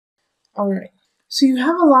All right. So you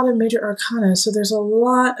have a lot of major arcana, so there's a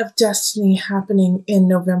lot of destiny happening in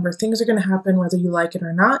November. Things are going to happen whether you like it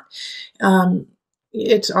or not.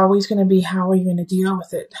 It's always going to be how are you going to deal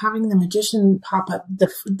with it. Having the Magician pop up,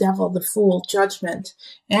 the Devil, the Fool, Judgment,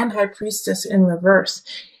 and High Priestess in reverse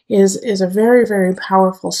is a very, very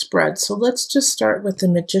powerful spread. So let's just start with the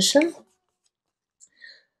Magician.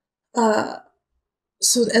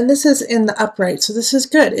 And this is in the upright, so this is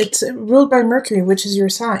good. It's ruled by Mercury, which is your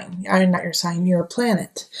sign. I mean, not your sign, your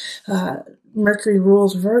planet. Mercury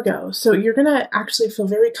rules Virgo. So you're going to actually feel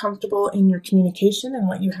very comfortable in your communication and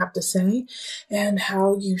what you have to say and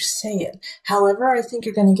how you say it. However, I think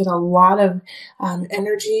you're going to get a lot of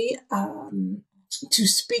energy to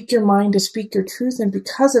speak your mind, to speak your truth. And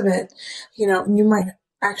because of it, you know, you might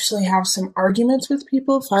actually have some arguments with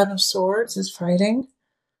people. Five of Swords is fighting.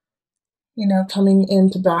 You know, coming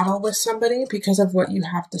into battle with somebody because of what you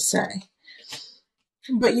have to say.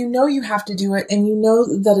 But you know you have to do it, and you know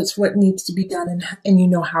that it's what needs to be done, and you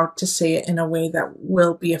know how to say it in a way that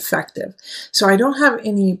will be effective. So I don't have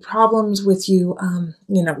any problems with you,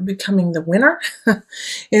 you know, becoming the winner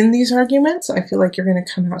in these arguments. I feel like you're going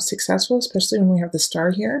to come out successful, especially when we have the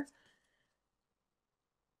star here.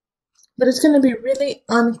 But it's going to be really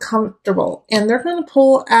uncomfortable, and they're going to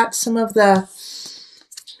pull at some of the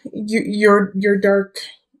your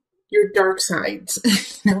dark sides,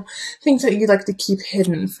 you know, things that you like to keep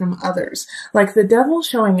hidden from others. Like the Devil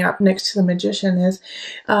showing up next to the Magician is,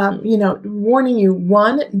 you know, warning you,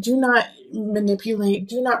 one, do not manipulate,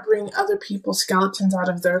 do not bring other people's skeletons out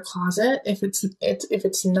of their closet. If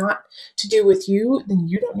it's not to do with you, then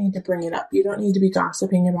you don't need to bring it up. You don't need to be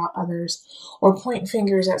gossiping about others or point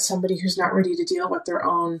fingers at somebody who's not ready to deal with their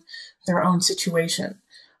own situation.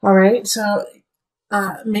 All right, so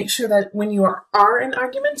make sure that when you are in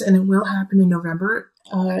arguments, and it will happen in November,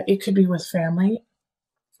 it could be with family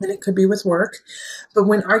and it could be with work, but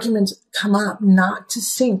when arguments come up, not to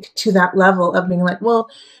sink to that level of being like, well,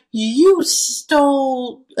 you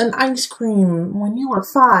stole an ice cream when you were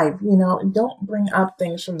 5, you know, don't bring up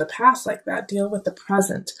things from the past like that. Deal with the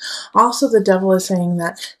present. Also, the Devil is saying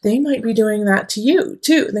that they might be doing that to you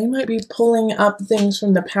too. They might be pulling up things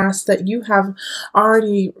from the past that you have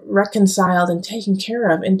already reconciled and taken care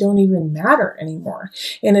of and don't even matter anymore.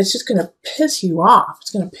 And it's just going to piss you off.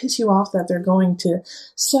 It's going to piss you off that they're going to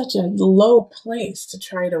such a low place to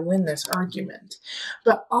try to win this argument.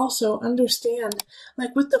 But also understand,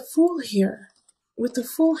 like with the Fool here, with the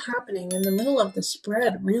Fool happening in the middle of the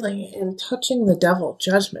spread, really, and touching the Devil,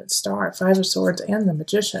 Judgment, Star, Five of Swords, and the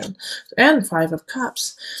Magician, and Five of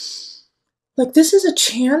Cups, like this is a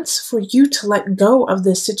chance for you to let go of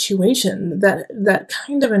this situation that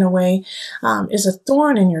kind of, in a way, is a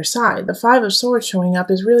thorn in your side. The Five of Swords showing up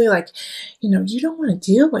is really like, you know, you don't want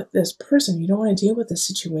to deal with this person. You don't want to deal with the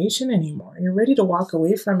situation anymore. You're ready to walk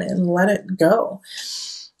away from it and let it go.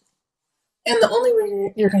 And the only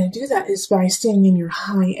way you're going to do that is by staying in your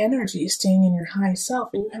high energy, staying in your high self,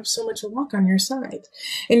 and you have so much luck on your side.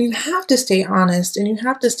 And you have to stay honest, and you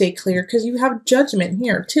have to stay clear, because you have judgment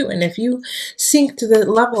here too. And if you sink to the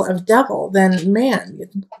level of Devil, then man,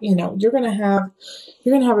 you know, you're going to have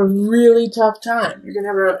a really tough time. You're going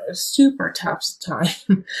to have a super tough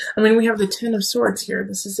time. I mean, we have the Ten of Swords here.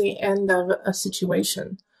 This is the end of a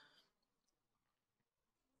situation.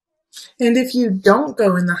 And if you don't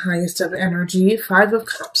go in the highest of energy, Five of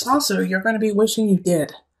Cups also, you're going to be wishing you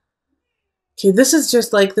did. Okay, this is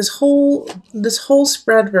just like this whole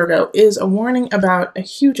spread, Virgo, is a warning about a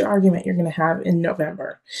huge argument you're going to have in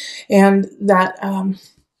November. And that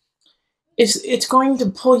it's going to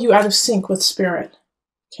pull you out of sync with spirit.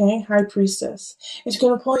 Okay, High Priestess. It's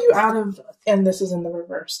going to pull you out of, and this is in the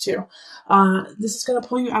reverse too, this is going to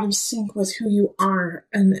pull you out of sync with who you are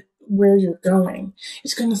and where you're going.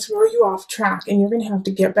 It's going to throw you off track, and you're going to have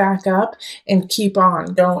to get back up and keep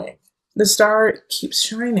on going. The star keeps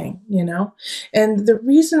shining, you know? And the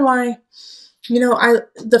reason why, you know,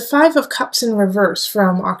 the Five of Cups in reverse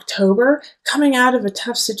from October, coming out of a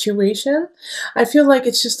tough situation, I feel like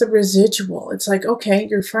it's just a residual. It's like, okay,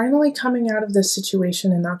 you're finally coming out of this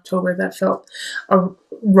situation in October that felt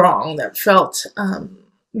wrong, that felt,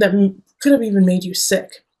 that could have even made you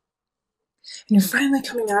sick. And you're finally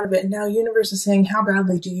coming out of it, and now universe is saying, how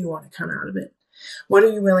badly do you want to come out of it? What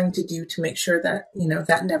are you willing to do to make sure that, you know,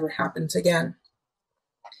 that never happens again?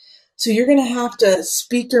 So you're going to have to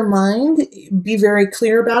speak your mind, be very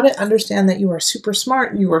clear about it, understand that you are super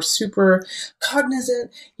smart, you are super cognizant,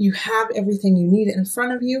 you have everything you need in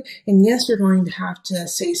front of you. And yes, you're going to have to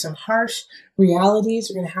say some harsh realities.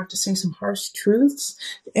 You're going to have to say some harsh truths.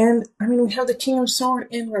 And I mean, we have the King of Sword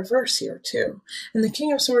in reverse here too. And the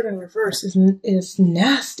King of Sword in reverse is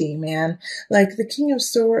nasty, man. Like the King of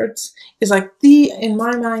Swords is like in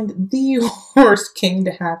my mind, the worst king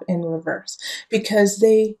to have in reverse, because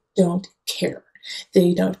they don't care.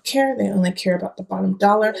 They don't care. They only care about the bottom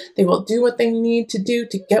dollar. They will do what they need to do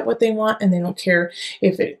to get what they want, and they don't care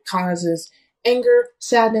if it causes anger,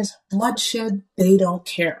 sadness, bloodshed. They don't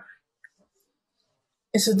care.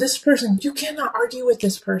 And so this person, you cannot argue with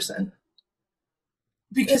this person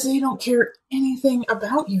because they don't care anything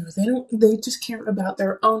about you. They just care about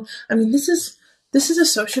their own. I mean, this is a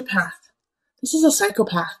sociopath. This is a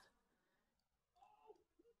psychopath.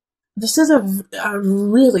 This is a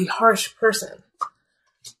really harsh person.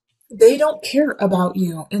 They don't care about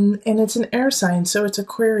you. And it's an air sign, so it's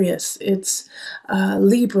Aquarius, it's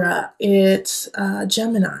Libra, it's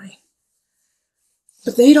Gemini.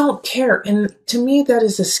 But they don't care. And to me, that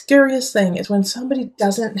is the scariest thing, is when somebody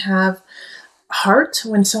doesn't have heart,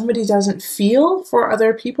 when somebody doesn't feel for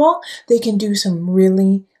other people, they can do some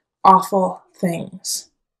really awful things.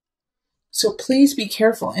 So please be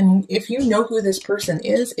careful. And if you know who this person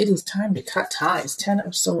is, it is time to cut ties. 10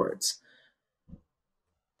 of Swords.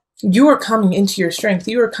 You are coming into your strength.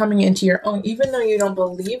 You are coming into your own. Even though you don't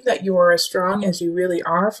believe that you are as strong as you really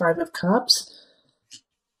are, 5 of Cups.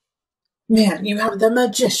 Man, you have the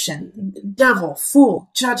Magician, Devil, Fool,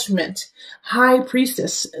 Judgment, High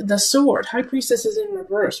Priestess, the Sword. High Priestess is in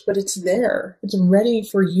reverse, but it's there. It's ready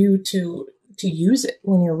for you to use it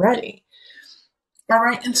when you're ready. All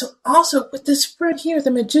right, and so also with this spread here,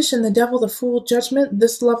 the Magician, the Devil, the Fool, Judgment,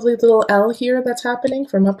 this lovely little L here that's happening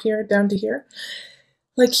from up here down to here.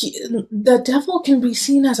 Like, the devil can be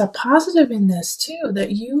seen as a positive in this too,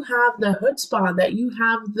 that you have the chutzpah, that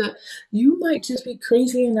you might just be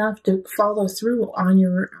crazy enough to follow through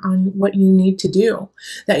on what you need to do,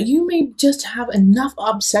 that you may just have enough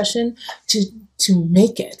obsession to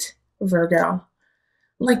make it, Virgo.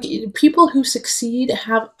 Like, people who succeed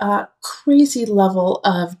have a crazy level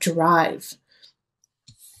of drive.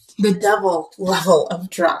 The devil level of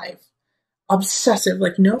drive. Obsessive,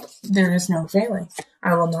 like, nope, there is no failing.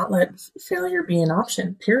 I will not let failure be an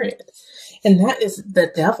option, period. And that is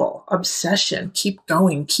the devil. Obsession. Keep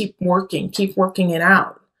going, keep working it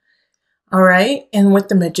out. All right? And with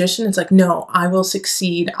the Magician, it's like, no, I will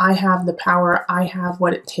succeed. I have the power. I have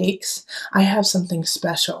what it takes. I have something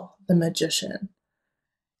special, the Magician.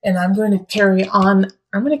 And I'm going to carry on.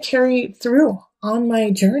 I'm going to carry through on my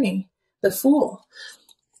journey, the Fool.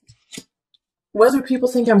 Whether people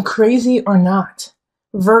think I'm crazy or not,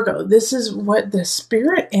 Virgo, this is what the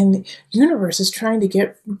spirit and universe is trying to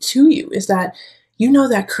get to you, is that you know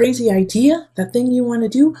that crazy idea, that thing you want to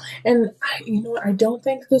do. And you know what? I don't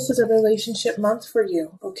think this is a relationship month for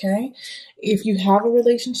you, okay? If you have a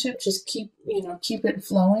relationship, just keep it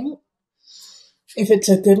flowing. If it's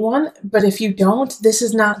a good one, but if you don't, this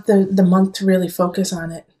is not the month to really focus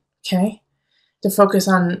on it, okay? To focus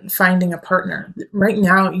on finding a partner. Right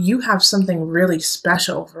now, you have something really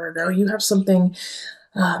special, Virgo. You have something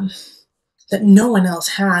that no one else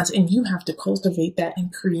has, and you have to cultivate that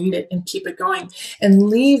and create it and keep it going and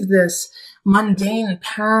leave this mundane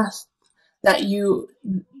path that you've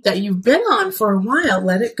been on for a while.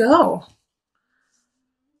 Let it go.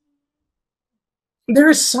 There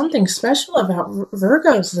is something special about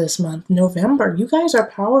Virgos this month, November. You guys are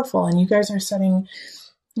powerful, and you guys are setting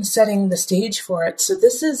the stage for it. So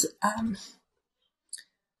this is,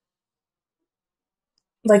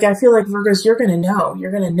 like, I feel like Virgos, you're going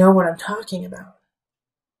to know what I'm talking about.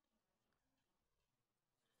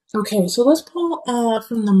 Okay, so let's pull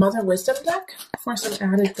from the Mother Wisdom deck for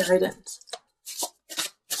some added guidance.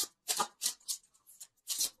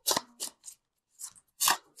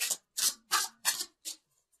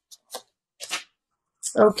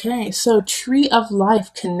 Okay, so Tree of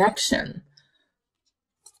Life connection.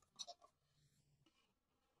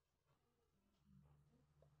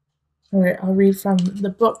 All right, I'll read from the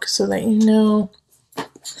book so that you know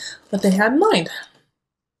what they had in mind.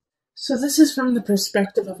 So this is from the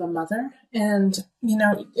perspective of a mother. And,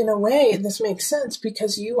 in a way, this makes sense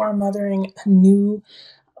because you are mothering a new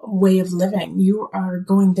way of living. You are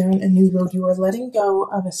going down a new road. You are letting go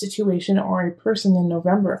of a situation or a person in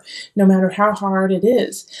November, no matter how hard it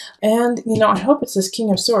is. And, I hope it's this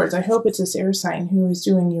King of Swords. I hope it's this air sign who is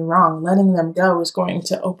doing you wrong. Letting them go is going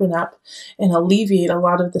to open up and alleviate a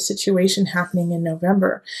lot of the situation happening in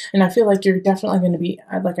November. And I feel like you're definitely going to be,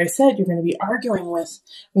 like I said, you're going to be arguing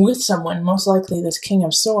with someone, most likely this King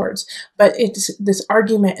of Swords. But it's this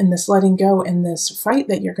argument and this letting go and this fight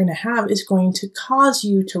that you're going to have is going to cause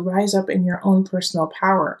you to rise up in your own personal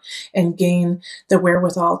power and gain the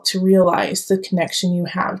wherewithal to realize the connection you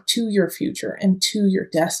have to your future and to your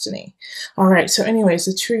destiny. All right. So anyways,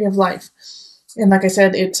 the Tree of Life. And like I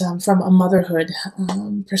said, it's from a motherhood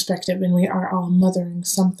perspective, and we are all mothering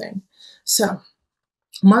something. So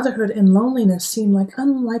motherhood and loneliness seem like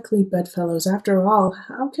unlikely bedfellows. After all,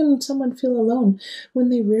 how can someone feel alone when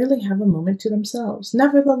they rarely have a moment to themselves?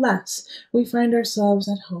 Nevertheless, we find ourselves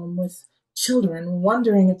at home with children,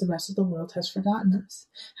 wondering if the rest of the world has forgotten us.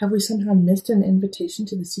 Have we somehow missed an invitation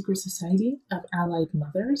to the secret society of allied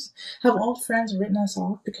mothers? Have old friends written us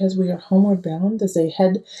off because we are homeward bound as they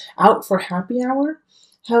head out for happy hour?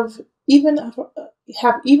 Have even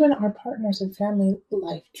our partners in family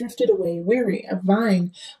life drifted away, weary of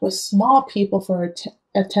vying with small people for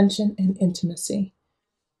attention and intimacy?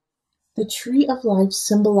 The Tree of Life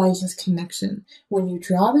symbolizes connection. When you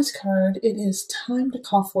draw this card, it is time to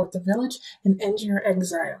call forth the village and end your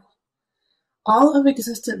exile. All of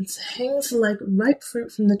existence hangs like ripe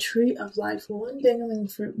fruit from the Tree of Life. One dangling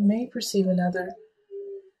fruit may perceive another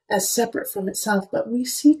as separate from itself, but we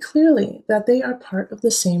see clearly that they are part of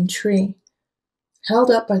the same tree,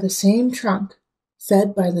 held up by the same trunk,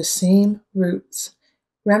 fed by the same roots.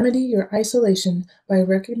 Remedy your isolation by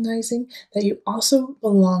recognizing that you also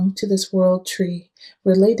belong to this world tree,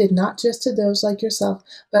 related not just to those like yourself,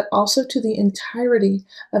 but also to the entirety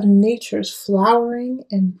of nature's flowering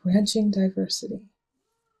and branching diversity.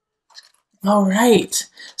 All right.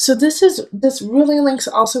 So this really links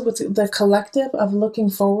also with the collective of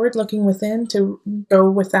looking forward, looking within to go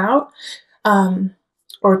without,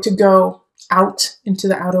 or to go out into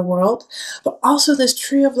the outer world, but also this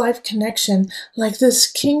Tree of Life connection, like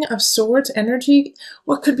this King of Swords energy.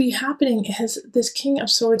 What could be happening is this King of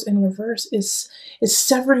Swords in reverse is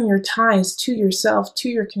severing your ties to yourself, to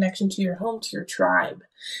your connection, to your home, to your tribe,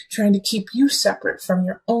 trying to keep you separate from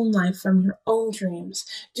your own life, from your own dreams.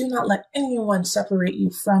 Do not let anyone separate you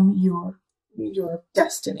from your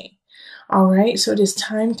destiny. All right, so it is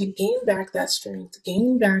time to gain back that strength,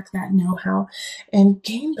 gain back that know-how, and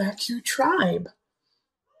gain back your tribe.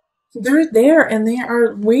 They're there and they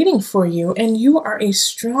are waiting for you, and you are a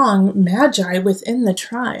strong magi within the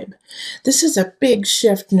tribe. This is a big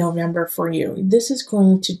shift November for you. This is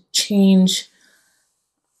going to change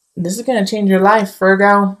your life,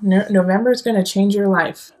 Virgo. November is going to change your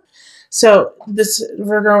life. So this,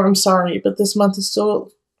 Virgo, I'm sorry, but this month is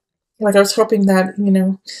still, like, I was hoping that,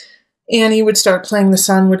 Annie would start playing The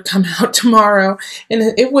Sun would come out tomorrow, and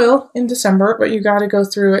it will in December, but you got to go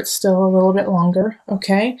through it still a little bit longer,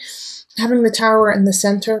 okay? Having the Tower in the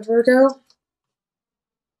center, Virgo,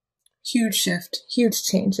 huge shift, huge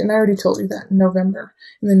change, and I already told you that in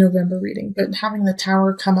the November reading, but having the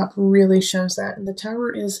Tower come up really shows that, and the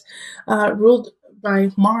Tower is ruled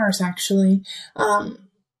by Mars, actually,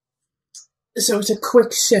 so it's a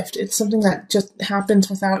quick shift. It's something that just happens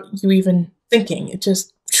without you even thinking. It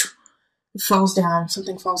just falls down,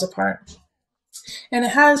 something falls apart. And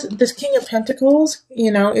it has this King of Pentacles,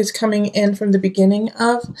 is coming in from the beginning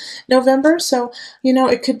of November. So,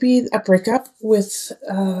 it could be a breakup with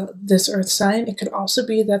this earth sign. It could also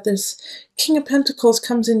be that this King of Pentacles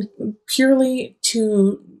comes in purely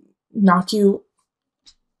to knock you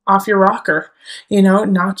off your rocker,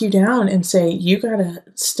 knock you down and say, you got to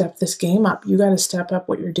step this game up. You got to step up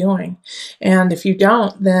what you're doing. And if you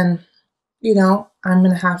don't, then, I'm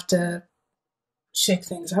going to have to shake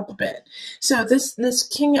things up a bit. So this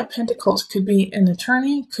King of Pentacles could be an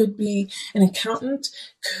attorney, could be an accountant,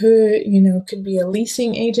 could be a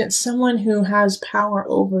leasing agent, someone who has power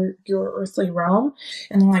over your earthly realm.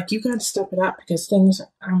 And like, you got to step it up because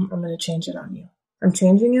I'm going to change it on you. I'm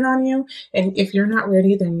changing it on you. And if you're not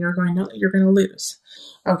ready, then you're going to lose.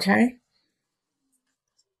 Okay.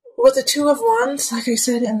 With the Two of Wands, like I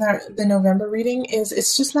said in the November reading,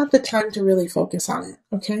 it's just not the time to really focus on it,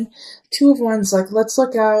 okay? Two of Wands, like, let's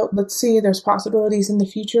look out, let's see, there's possibilities in the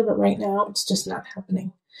future, but right now, it's just not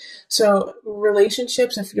happening. So,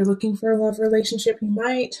 relationships, if you're looking for a love relationship, you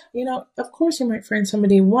might, of course you might find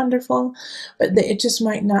somebody wonderful, but it just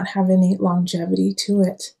might not have any longevity to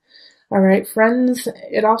it. All right, friends,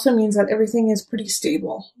 it also means that everything is pretty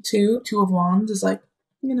stable, too. Two of Wands is like,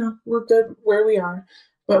 we're good where we are.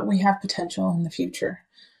 but we have potential in the future.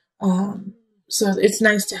 So it's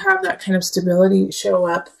nice to have that kind of stability show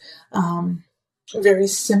up.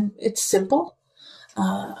 It's simple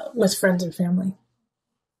with friends and family.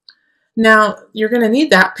 Now, you're going to need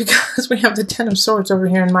that because we have the Ten of Swords over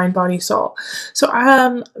here in Mind, Body, Soul. So,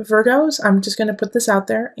 Virgos, I'm just going to put this out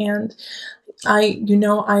there. And I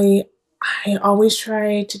always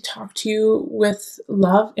try to talk to you with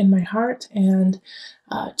love in my heart and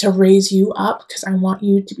to raise you up because I want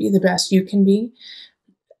you to be the best you can be.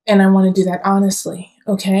 And I want to do that honestly,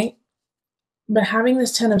 okay? But having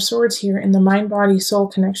this Ten of Swords here in the Mind, Body, Soul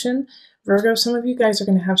connection, Virgo, some of you guys are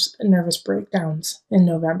going to have nervous breakdowns in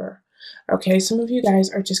November. Okay, some of you guys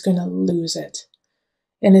are just going to lose it.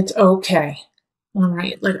 And it's okay. All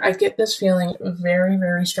right, like I get this feeling very,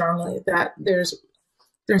 very strongly that there's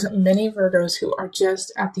many Virgos who are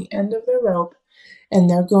just at the end of the rope and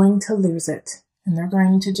they're going to lose it. And they're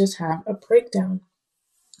going to just have a breakdown.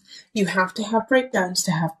 You have to have breakdowns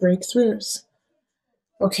to have breakthroughs.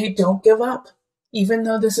 Okay, don't give up. Even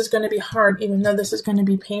though this is going to be hard, even though this is going to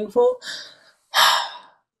be painful,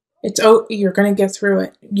 you're going to get through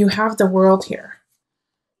it. You have the world here.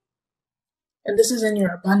 And this is in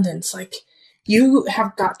your abundance. Like, you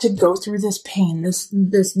have got to go through this pain, this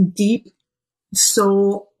deep,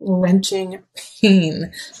 soul-wrenching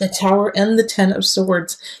pain, the Tower and the Ten of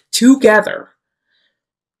Swords together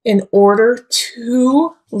in order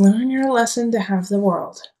to learn your lesson to have the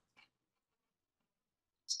world.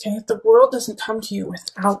 Okay? The world doesn't come to you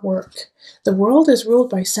without work. The world is ruled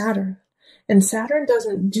by Saturn. And Saturn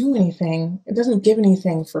doesn't do anything. It doesn't give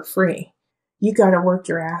anything for free. You got to work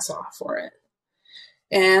your ass off for it.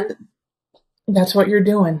 And that's what you're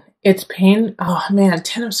doing. It's pain. Oh man,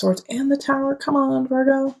 Ten of Swords and the Tower. Come on,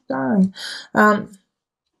 Virgo. Darn.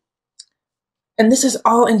 And this is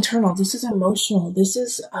all internal. This is emotional. This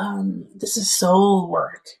is soul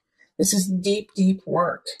work. This is deep, deep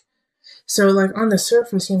work. So like on the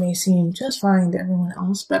surface, you may seem just fine to everyone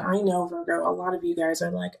else, but I know, Virgo, a lot of you guys are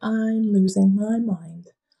like, I'm losing my mind.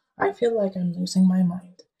 I feel like I'm losing my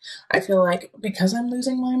mind. I feel like because I'm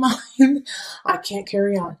losing my mind, I can't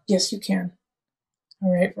carry on. Yes, you can.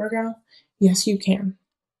 All right, Virgo? Yes, you can.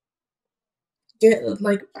 I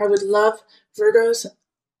would love Virgos.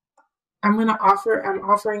 I'm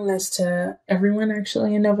offering this to everyone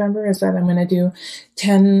actually in November, is that I'm going to do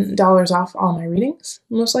 $10 off all my readings,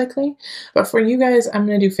 most likely. But for you guys, I'm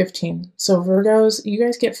going to do $15. So Virgos, you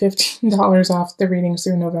guys get $15 off the readings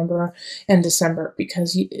through November and December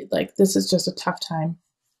because this is just a tough time.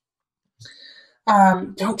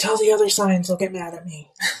 Don't tell the other signs, they'll get mad at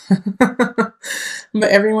me.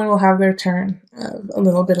 But everyone will have their turn of a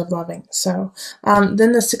little bit of loving. So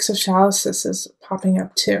then the Six of Chalices is popping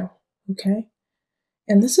up too. Okay.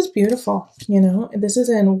 And this is beautiful, this is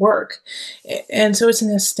in work. And so it's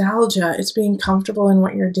nostalgia. It's being comfortable in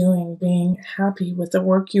what you're doing, being happy with the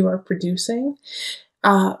work you are producing,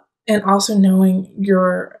 and also knowing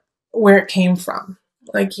where it came from.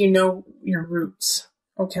 Like, your roots.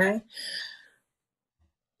 Okay.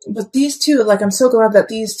 But these two, I'm so glad that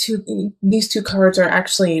these two cards are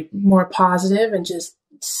actually more positive and just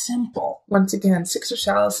simple. Once again, Six of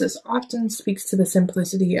Chalices often speaks to the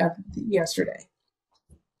simplicity of yesterday.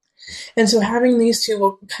 And so having these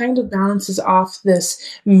two kind of balances off this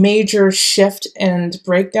major shift and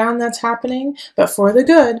breakdown that's happening. But for the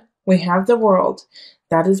good, we have the world.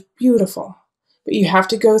 That is beautiful. But you have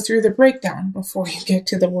to go through the breakdown before you get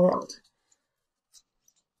to the world.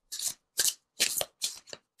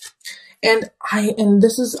 And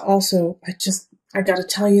this is also, I got to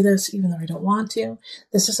tell you this, even though I don't want to.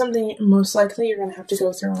 This is something most likely you're going to have to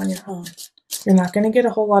go through on your own. You're not going to get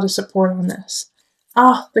a whole lot of support on this.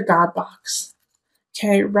 The God box.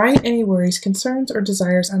 Okay, write any worries, concerns, or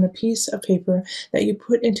desires on a piece of paper that you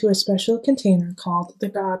put into a special container called the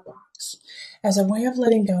God box. As a way of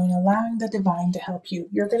letting go and allowing the divine to help you,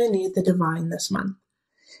 you're going to need the divine this month.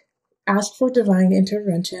 Ask for divine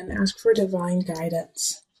intervention. Ask for divine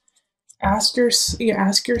guidance. Ask your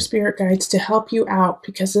spirit guides to help you out,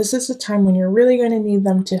 because this is the time when you're really going to need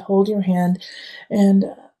them to hold your hand and,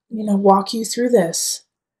 walk you through this.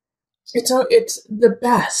 It's the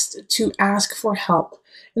best to ask for help.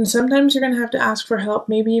 And sometimes you're going to have to ask for help,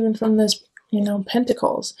 maybe even from this,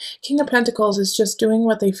 Pentacles. King of Pentacles is just doing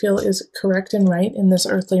what they feel is correct and right in this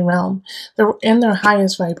earthly realm. They're in their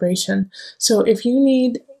highest vibration. So if you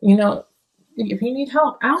need,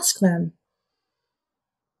 help, ask them.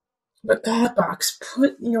 But God box,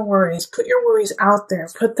 put your worries out there,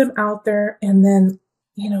 put them out there, and then,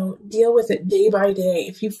 deal with it day by day.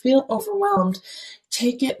 If you feel overwhelmed,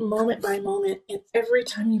 take it moment by moment. And every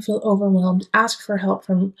time you feel overwhelmed, ask for help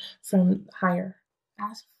from higher.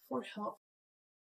 ask for help